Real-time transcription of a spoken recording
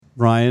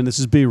Ryan, this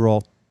is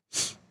B-roll.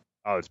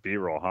 Oh, it's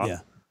B-roll, huh? Yeah.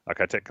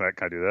 Okay, can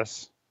I do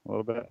this a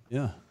little bit?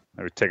 Yeah.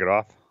 Maybe take it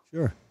off?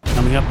 Sure.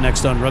 Coming up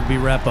next on Rugby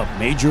Wrap-Up,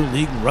 Major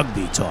League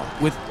Rugby Talk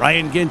with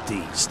Ryan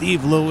Ginty,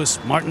 Steve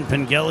Lewis, Martin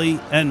Pengelly,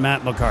 and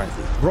Matt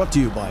McCarthy. Brought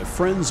to you by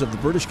Friends of the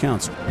British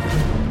Council.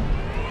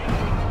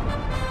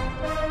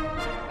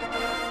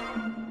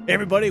 Hey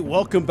everybody,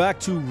 welcome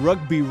back to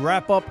Rugby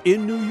Wrap-Up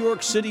in New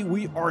York City.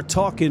 We are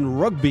talking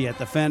rugby at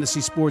the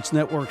Fantasy Sports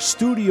Network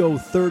Studio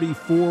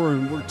 34,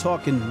 and we're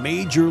talking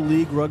Major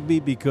League Rugby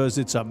because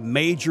it's a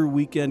major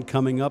weekend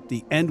coming up,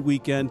 the end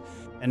weekend,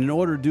 and in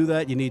order to do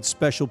that, you need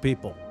special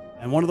people.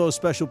 And one of those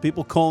special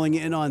people calling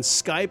in on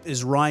Skype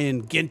is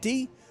Ryan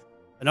Ginty.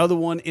 Another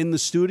one in the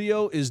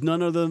studio is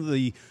none other than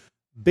the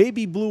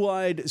baby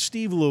blue-eyed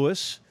Steve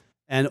Lewis,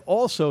 and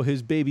also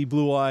his baby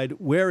blue-eyed,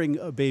 wearing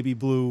a baby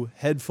blue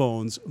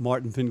headphones,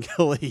 Martin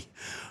Pengelly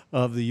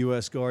of the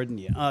U.S.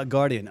 Guardian.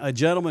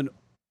 Gentlemen,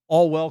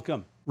 all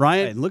welcome.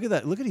 Ryan, look at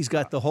that. Look at he's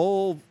got the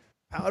whole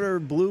powder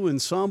blue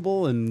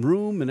ensemble and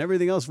room and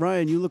everything else.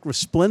 Ryan, you look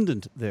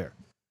resplendent there.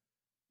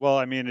 Well,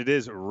 I mean, it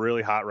is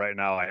really hot right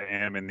now. I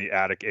am in the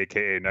attic,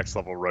 a.k.a. Next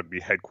Level Rugby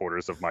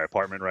headquarters of my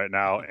apartment right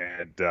now,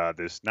 and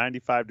this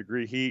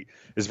 95-degree heat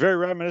is very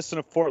reminiscent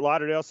of Fort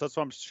Lauderdale, so that's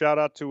why I'm shout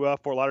out to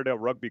Fort Lauderdale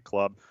Rugby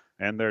Club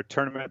and their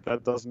tournament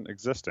that doesn't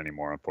exist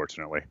anymore,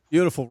 unfortunately.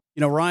 Beautiful.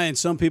 You know, Ryan,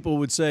 some people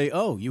would say,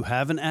 oh, you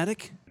have an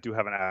attic? I do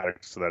have an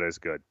attic, so that is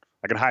good.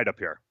 I can hide up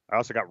here. I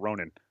also got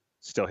Ronan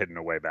still hidden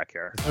away back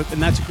here.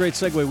 And that's a great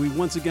segue. We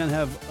once again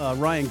have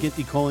Ryan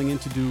Ginty calling in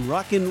to do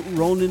Rockin'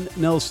 Ronan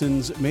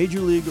Nelson's Major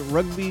League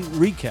Rugby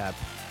recap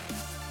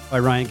by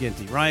Ryan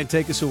Ginty. Ryan,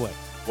 take us away.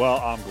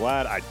 Well, I'm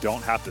glad I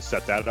don't have to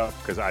set that up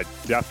because I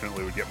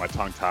definitely would get my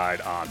tongue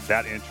tied on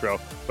that intro.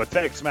 But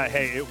thanks, Matt.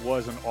 Hey, it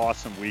was an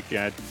awesome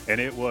weekend,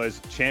 and it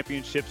was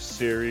championship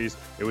series.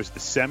 It was the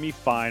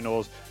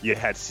semifinals. You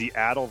had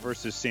Seattle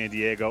versus San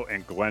Diego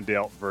and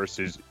Glendale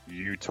versus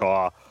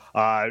Utah.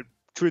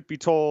 Truth be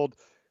told,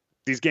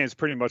 these games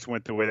pretty much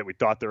went the way that we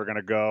thought they were going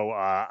to go.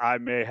 I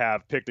may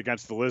have picked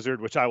against the Lizard,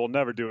 which I will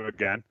never do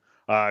again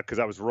because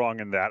I was wrong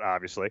in that,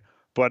 obviously.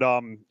 But,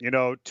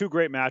 two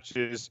great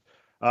matches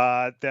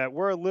that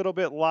were a little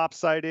bit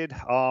lopsided.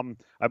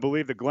 I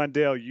believe the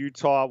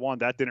Glendale-Utah one,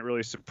 that didn't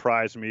really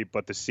surprise me.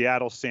 But the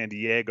Seattle-San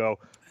Diego,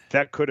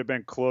 that could have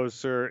been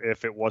closer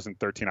if it wasn't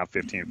 13 out of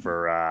 15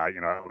 for,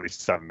 at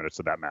least 7 minutes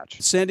of that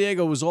match. San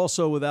Diego was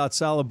also without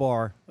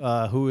Salabar,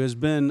 who has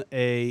been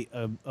a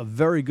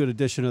very good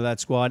addition to that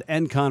squad,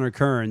 and Connor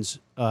Kearns,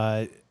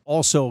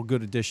 also a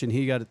good addition.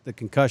 He got the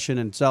concussion,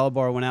 and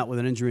Salabar went out with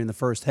an injury in the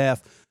first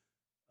half.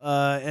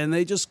 And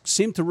they just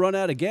seemed to run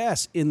out of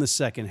gas in the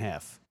second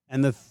half.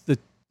 And the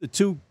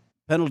two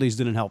penalties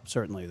didn't help,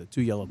 certainly, the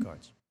 2 yellow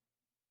cards.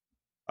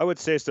 I would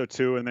say so,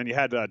 too. And then you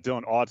had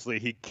Dylan Audsley.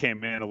 He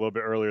came in a little bit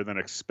earlier than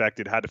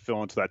expected, had to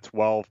fill into that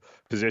 12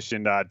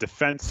 position.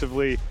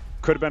 Defensively,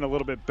 could have been a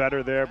little bit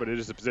better there, but it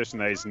is a position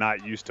that he's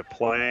not used to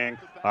playing.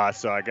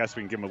 So I guess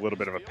we can give him a little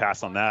bit of a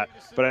pass on that.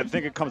 But I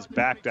think it comes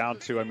back down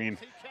to,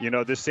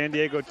 this San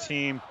Diego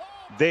team,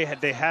 they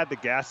had the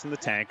gas in the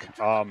tank.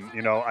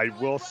 I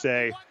will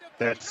say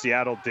that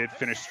Seattle did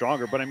finish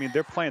stronger, but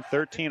they're playing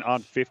 13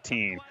 on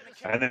 15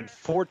 and then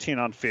 14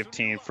 on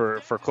 15 for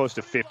close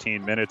to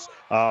 15 minutes.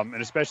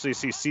 And especially you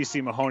see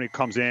CeCe Mahoney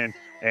comes in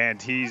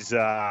and he's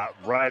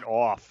right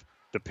off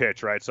the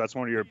pitch, right? So that's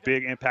one of your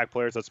big impact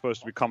players that's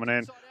supposed to be coming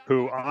in,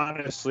 who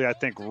honestly I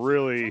think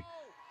really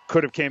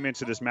could have came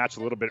into this match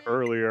a little bit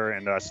earlier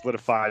and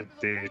solidified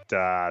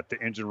the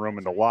engine room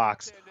and the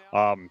locks,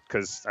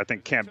 because I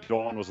think Cam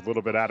Dolan was a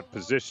little bit out of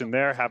position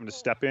there, having to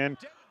step in.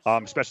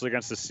 Especially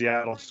against the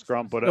Seattle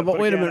scrum. But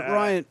wait again, a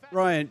minute,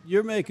 Ryan,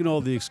 you're making all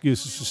the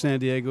excuses for San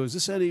Diego. Is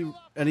this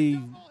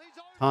any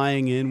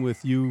tying in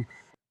with you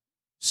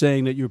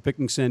saying that you're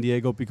picking San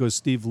Diego because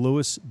Steve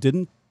Lewis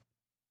didn't?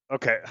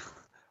 Okay.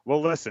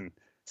 Well, listen,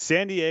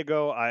 San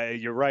Diego,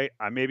 you're right.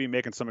 I may be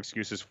making some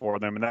excuses for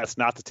them, and that's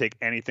not to take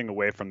anything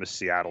away from the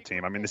Seattle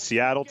team. The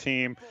Seattle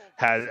team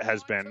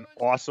has been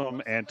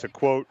awesome, and to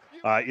quote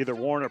either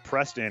Warren or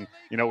Preston,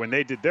 when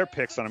they did their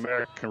picks on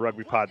American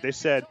Rugby Pod, they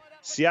said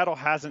Seattle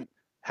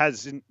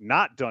has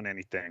not done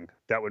anything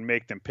that would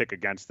make them pick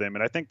against them.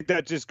 And I think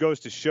that just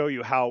goes to show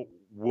you how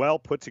well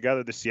put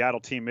together the Seattle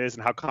team is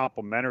and how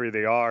complementary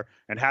they are.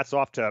 And hats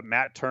off to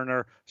Matt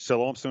Turner,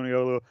 Salom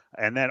Suniolu.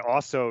 And then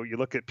also you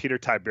look at Peter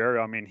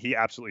Tiberio. He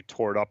absolutely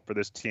tore it up for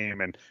this team.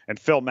 And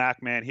Phil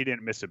Mack, man, he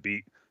didn't miss a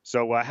beat.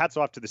 So hats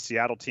off to the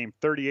Seattle team,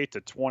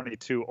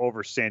 38-22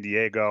 over San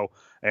Diego.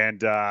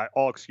 And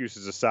all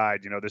excuses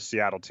aside, this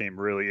Seattle team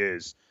really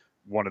is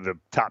one of the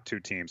top 2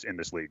 teams in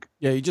this league.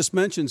 Yeah, you just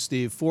mentioned,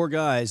 Steve, 4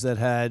 guys that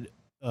had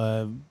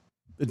a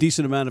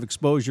decent amount of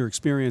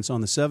experience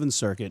on the 7th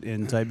circuit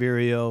in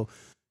Tiberio,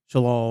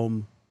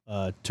 Shalom,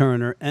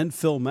 Turner, and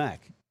Phil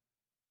Mack.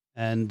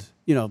 And,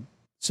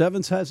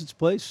 7s has its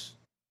place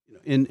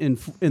in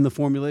the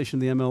formulation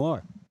of the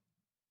MLR.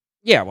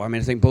 Yeah, well, I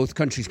think both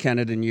countries,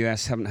 Canada and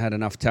US, haven't had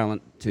enough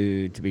talent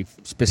to be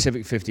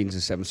specific 15s and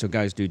 7s, so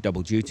guys do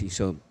double duty.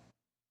 So,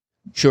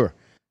 sure.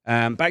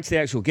 Back to the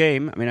actual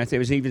game. I mean, I think it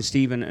was even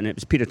Steven, and it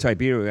was Peter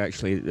Tiberiu,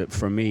 actually, that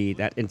for me,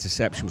 that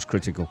interception was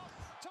critical.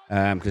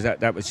 Because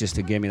that was just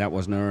a gimme. That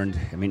wasn't earned.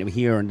 I mean,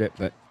 he earned it,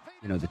 but,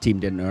 the team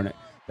didn't earn it.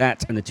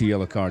 That and the 2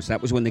 yellow cards.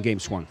 That was when the game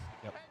swung.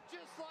 Yep.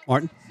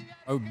 Martin?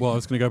 Oh, well, I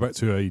was going to go back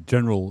to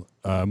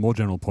a more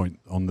general point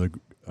on the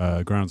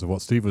grounds of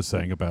what Steve was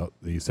saying about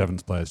the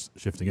sevens players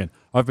shifting in.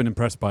 I've been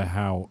impressed by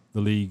how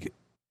the league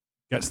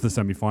gets to the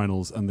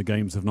semi-finals and the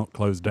games have not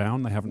closed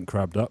down. They haven't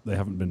crabbed up. They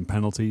haven't been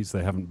penalties.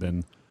 They haven't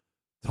been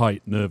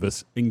tight,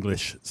 nervous,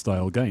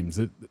 English-style games.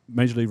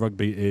 Major League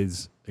Rugby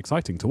is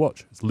exciting to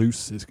watch. It's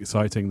loose. It's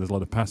exciting. There's a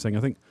lot of passing. I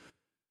think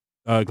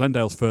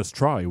Glendale's first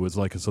try was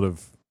like a sort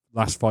of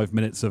last 5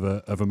 minutes of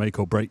a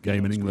make-or-break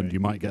game in England. Great. You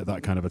might get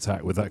that kind of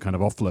attack with that kind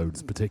of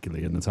offloads,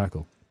 particularly in the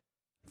tackle.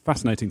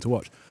 Fascinating to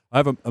watch. I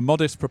have a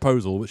modest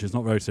proposal, which is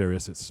not very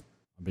serious. It's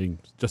being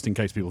just in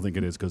case people think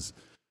it is, because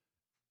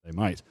they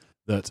might,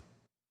 that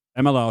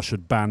MLR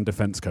should ban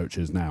defence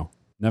coaches now.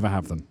 Never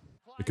have them,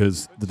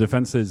 because the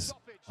defences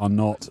are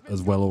not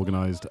as well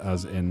organised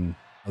as in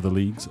other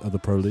leagues, other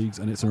pro leagues,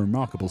 and it's a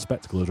remarkable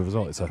spectacle as a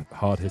result. It's a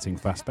hard-hitting,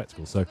 fast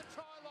spectacle. So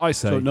I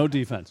say... So no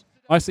defence.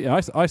 I say,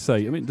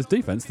 I mean, there's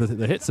defence.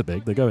 The hits are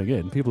big. They're going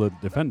in. People are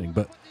defending,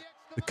 but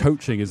the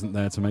coaching isn't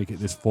there to make it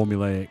this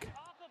formulaic,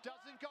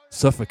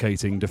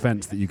 suffocating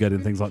defence that you get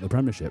in things like the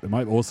Premiership. It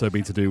might also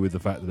be to do with the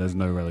fact that there's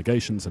no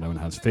relegation, so no one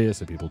has fear,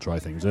 so people try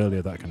things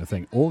earlier, that kind of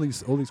thing. All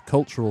these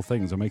cultural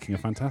things are making a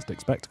fantastic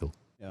spectacle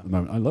at the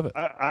moment. I love it.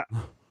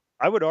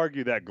 I would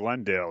argue that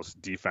Glendale's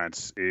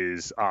defense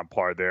is on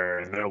par there,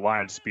 and their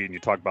line speed. And you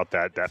talk about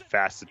that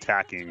fast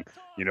attacking,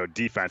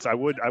 defense. I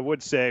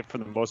would say for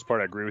the most part,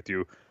 I agree with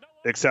you,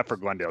 except for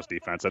Glendale's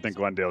defense. I think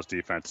Glendale's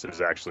defense is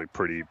actually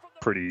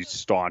pretty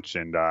staunch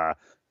and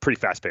pretty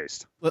fast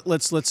paced.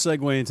 Let's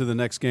segue into the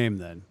next game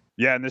then.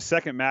 Yeah, in the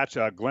second match,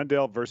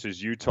 Glendale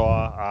versus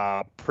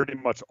Utah. Pretty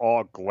much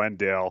all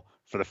Glendale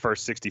for the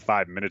first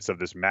 65 minutes of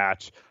this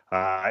match.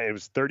 It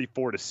was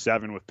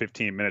 34-7 with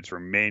 15 minutes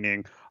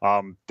remaining.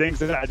 Things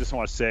that I just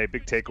want to say,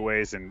 big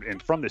takeaways,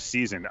 and from this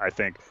season, I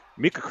think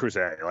Mika Kruse,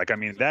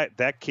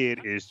 that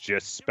kid is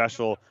just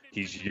special.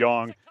 He's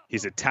young,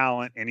 he's a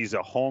talent, and he's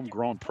a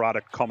homegrown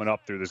product coming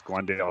up through this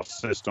Glendale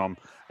system,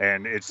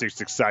 and it's just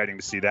exciting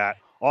to see that.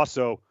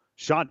 Also,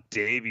 Sean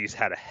Davies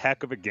had a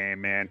heck of a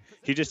game, man.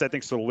 He just, I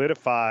think,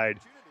 solidified,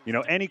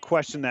 any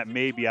question that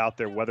may be out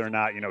there, whether or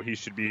not, he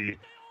should be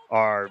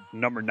our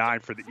number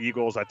 9 for the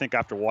Eagles. I think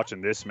after watching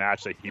this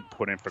match that he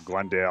put in for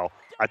Glendale,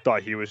 I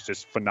thought he was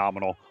just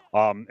phenomenal.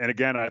 And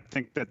again, I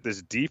think that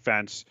this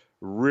defense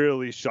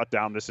really shut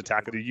down this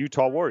attack of the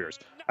Utah Warriors.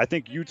 I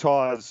think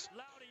Utah's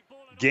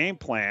game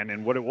plan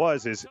and what it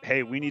was is,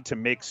 hey, we need to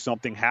make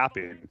something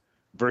happen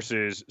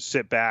versus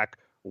sit back,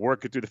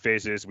 work it through the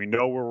phases. We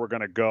know where we're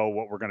going to go,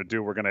 what we're going to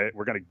do. We're going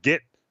to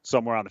get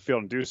somewhere on the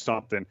field and do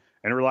something.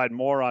 And it relied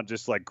more on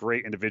just like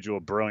great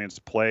individual brilliance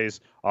plays,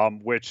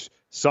 which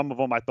some of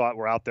them I thought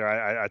were out there.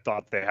 I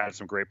thought they had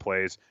some great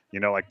plays.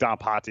 Like Don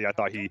Patti, I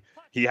thought he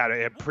had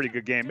a pretty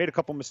good game. Made a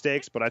couple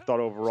mistakes, but I thought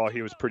overall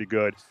he was pretty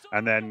good.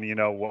 And then,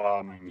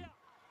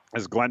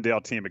 as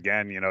Glendale team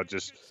again,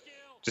 just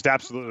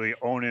absolutely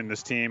owning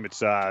this team.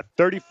 It's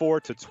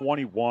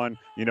 34-21,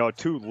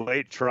 2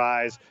 late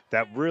tries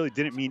that really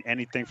didn't mean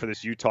anything for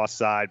this Utah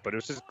side, but it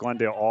was just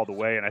Glendale all the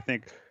way. And I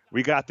think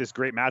we got this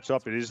great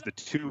matchup. It is the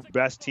 2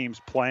 best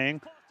teams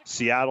playing,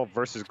 Seattle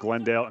versus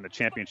Glendale in the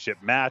championship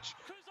match.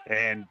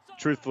 And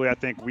truthfully, I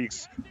think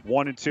weeks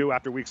 1 and 2,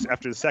 after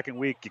the second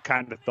week, you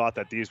kind of thought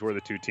that these were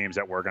the 2 teams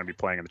that were going to be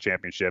playing in the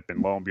championship.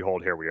 And lo and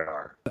behold, here we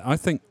are. I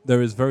think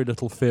there is very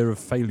little fear of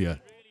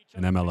failure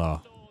in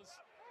MLR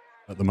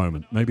at the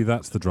moment. Maybe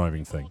that's the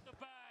driving thing.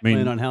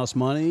 Playing on house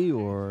money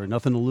or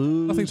nothing to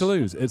lose? Nothing to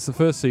lose. It's the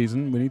first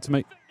season. We need to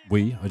make...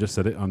 I just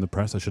said it on the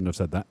press. I shouldn't have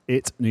said that.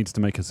 It needs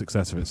to make a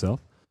success of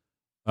itself.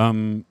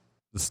 The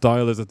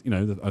style is,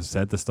 I've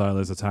said the style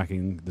is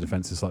attacking. The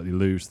defense is slightly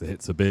loose. The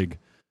hits are big.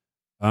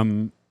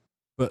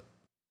 But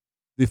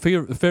the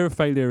fear of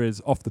failure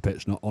is off the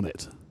pitch, not on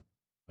it,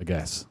 I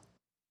guess.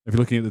 If you're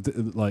looking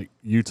at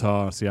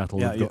Utah,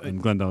 Seattle,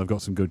 and Glendale, have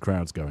got some good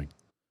crowds going.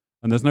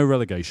 And there's no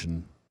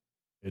relegation.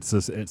 It's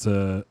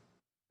an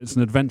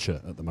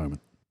adventure at the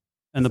moment.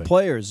 And the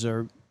players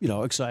are,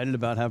 excited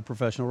about having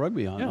professional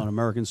rugby on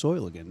American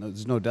soil again.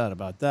 There's no doubt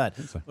about that.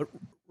 So. But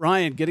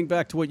Ryan, getting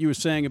back to what you were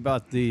saying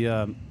about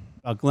the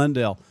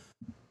Glendale,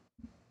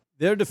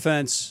 their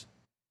defense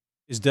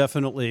is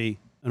definitely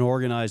an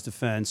organized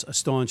defense, a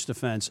staunch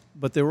defense.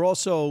 But they were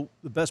also,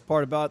 the best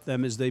part about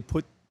them is they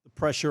put the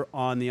pressure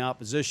on the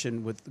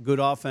opposition with the good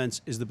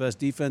offense is the best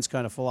defense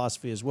kind of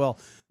philosophy as well.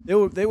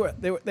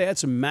 They had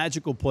some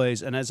magical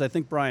plays, and as I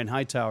think Brian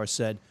Hightower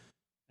said,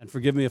 and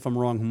forgive me if I'm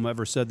wrong,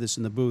 whomever said this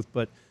in the booth,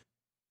 but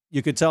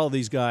you could tell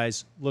these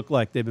guys look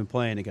like they've been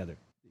playing together.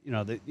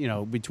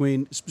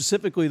 Between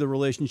specifically the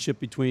relationship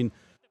between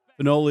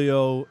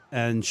Benolio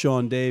and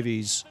Sean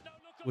Davies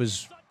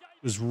was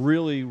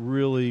really,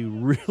 really,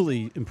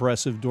 really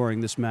impressive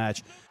during this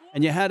match.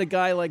 And you had a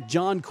guy like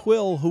John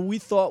Quill, who we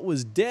thought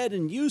was dead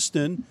in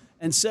Houston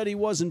and said he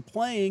wasn't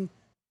playing.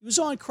 He was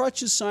on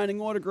crutches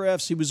signing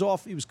autographs. He was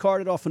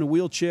carted off in a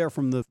wheelchair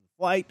from the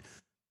flight,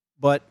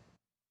 but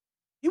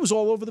he was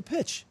all over the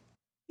pitch.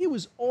 He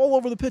was all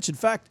over the pitch. In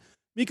fact,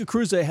 Mika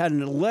Kruse had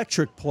an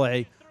electric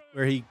play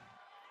where he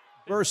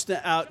burst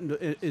out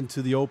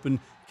into the open,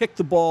 kicked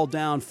the ball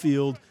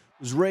downfield,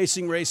 was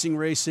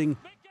racing,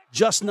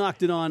 just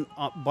knocked it on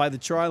by the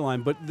try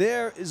line. But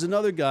there is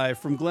another guy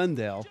from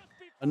Glendale,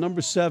 a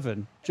number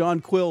 7, John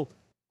Quill,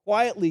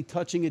 quietly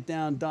touching it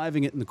down,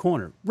 diving it in the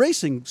corner,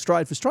 racing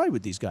stride for stride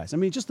with these guys. I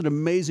mean, just an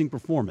amazing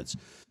performance.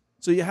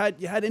 So you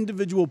had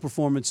individual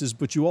performances,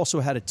 but you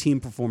also had a team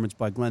performance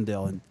by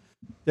Glendale, and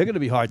they're going to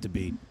be hard to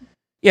beat.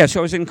 Yeah,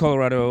 so I was in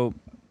Colorado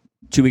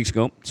 2 weeks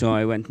ago. So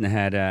I went and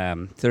had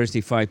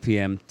Thursday 5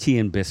 p.m. tea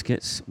and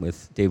biscuits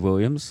with Dave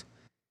Williams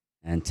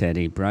and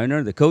Teddy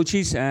Browner, the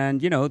coaches.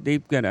 And,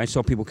 I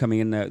saw people coming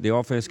in the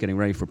office, getting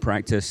ready for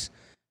practice.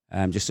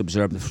 Just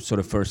observed the sort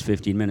of first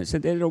 15 minutes.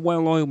 They're a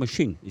well-oiled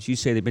machine. As you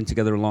say, they've been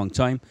together a long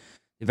time.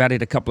 They've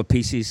added a couple of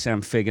pieces.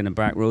 Sam Figg in the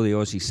back row, the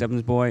Aussie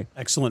Sevens boy.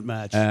 Excellent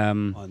match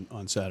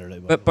on Saturday.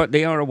 But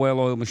they are a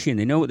well-oiled machine.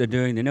 They know what they're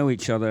doing. They know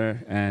each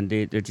other, and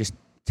they're just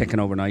ticking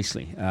over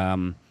nicely.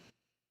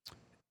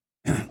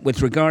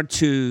 With regard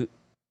to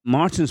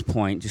Martin's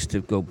point, just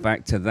to go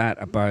back to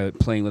that about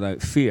playing without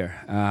fear,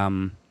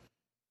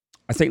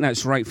 I think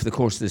that's right for the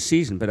course of the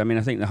season. But,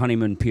 I think the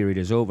honeymoon period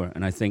is over.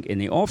 And I think in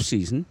the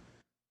off-season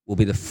will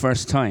be the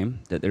first time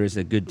that there is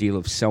a good deal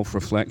of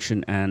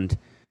self-reflection and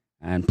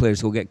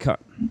players will get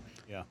cut.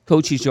 Yeah.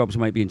 Coaches' jobs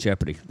might be in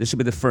jeopardy. This will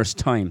be the first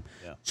time.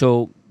 Yeah.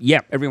 So,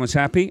 everyone's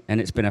happy, and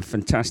it's been a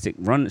fantastic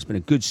run. It's been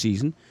a good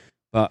season.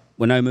 But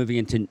we're now moving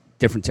into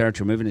different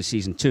territory, moving to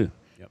season 2.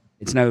 Yep.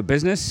 It's now a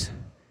business.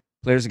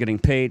 Players are getting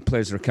paid.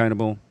 Players are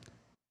accountable.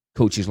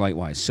 Coaches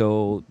likewise.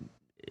 So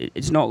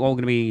it's not all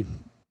going to be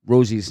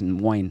roses and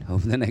wine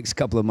over the next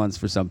couple of months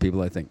for some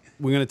people, I think.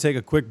 We're going to take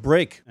a quick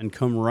break and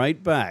come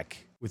right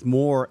back with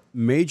more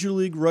Major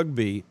League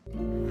Rugby.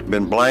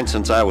 Been blind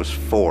since I was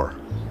 4.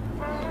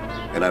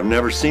 And I've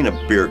never seen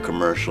a beer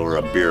commercial or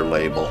a beer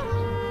label.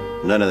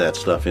 None of that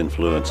stuff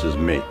influences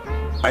me.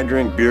 I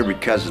drink beer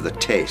because of the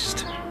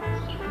taste.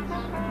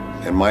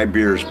 And my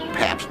beer's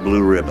Pabst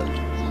Blue Ribbon.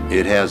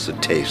 It has the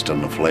taste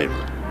and the flavor.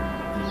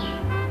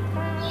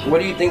 What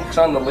do you think's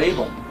on the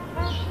label?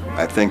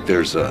 I think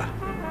there's a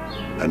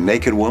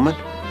naked woman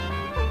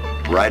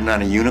riding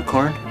on a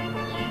unicorn,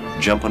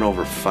 jumping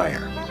over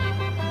fire.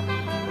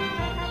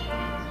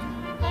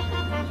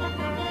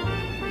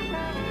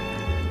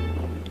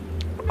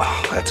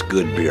 Oh, that's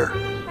good beer.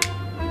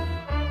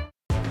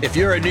 If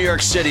you're in New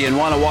York City and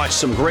want to watch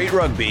some great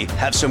rugby,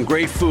 have some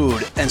great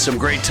food, and some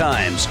great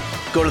times,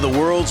 go to the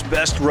world's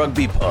best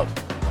rugby pub,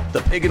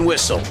 the Pig and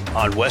Whistle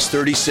on West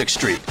 36th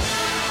Street.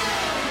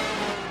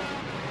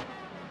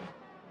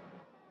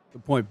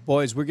 Good point.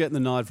 Boys, we're getting the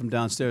nod from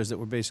downstairs that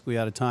we're basically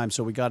out of time,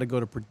 so we got to go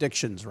to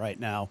predictions right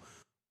now.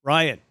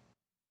 Ryan,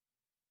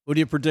 who do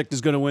you predict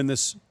is going to win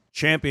this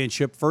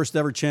championship, first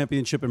ever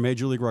championship in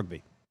Major League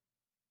Rugby?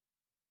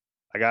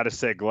 I got to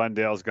say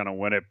Glendale's going to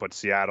win it, but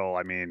Seattle,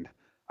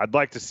 I'd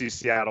like to see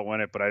Seattle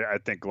win it, but I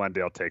think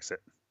Glendale takes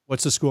it.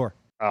 What's the score?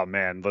 Oh,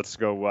 man, let's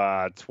go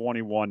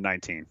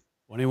 21-19.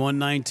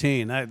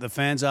 21-19. The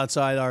fans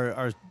outside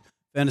our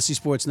Fantasy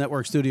Sports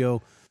Network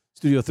Studio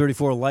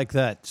 34 like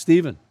that.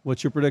 Steven,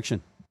 what's your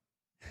prediction?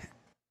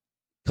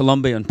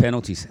 Columbia on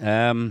penalties.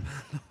 Now,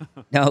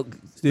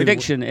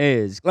 prediction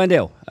is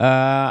Glendale.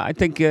 I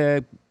think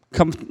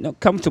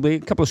comfortably, a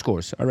couple of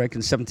scores. I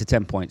reckon 7 to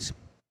 10 points.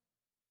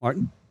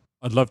 Martin?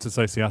 I'd love to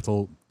say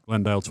Seattle,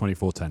 Glendale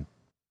 24-10.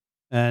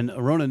 And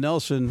Rona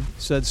Nelson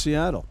said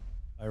Seattle,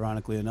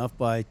 ironically enough,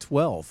 by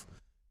 12.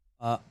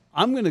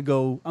 I'm going to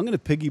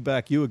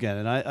piggyback you again.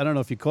 And I don't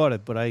know if you caught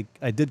it, but I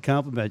did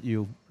compliment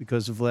you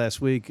because of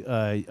last week.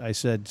 I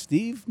said,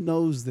 Steve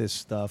knows this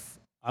stuff.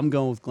 I'm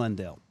going with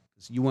Glendale.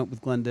 You went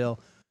with Glendale.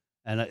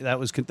 And I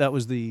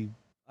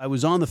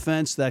was on the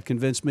fence. That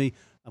convinced me.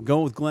 I'm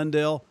going with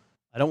Glendale.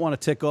 I don't want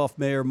to tick off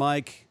Mayor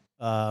Mike.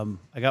 I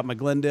got my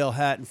Glendale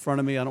hat in front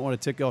of me. I don't want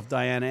to tick off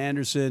Diana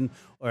Anderson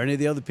or any of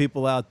the other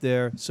people out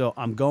there. So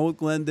I'm going with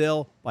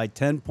Glendale by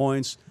 10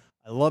 points.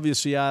 I love you,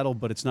 Seattle,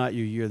 but it's not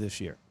your year this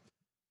year.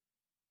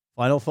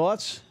 Final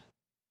thoughts?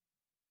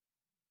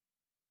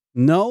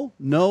 No,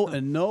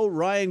 and no.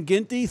 Ryan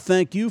Ginty,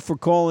 thank you for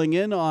calling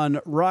in on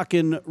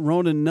Rockin'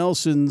 Ronan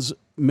Nelson's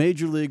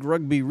Major League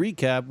Rugby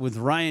recap with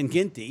Ryan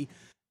Ginty.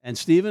 And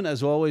Stephen,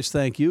 as always,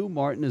 thank you.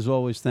 Martin, as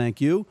always,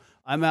 thank you.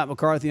 I'm Matt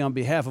McCarthy on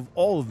behalf of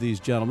all of these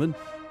gentlemen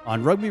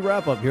on Rugby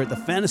Wrap-Up here at the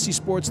Fantasy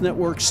Sports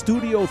Network,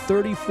 Studio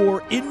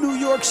 34 in New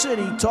York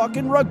City,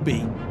 talking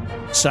rugby,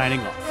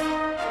 signing off.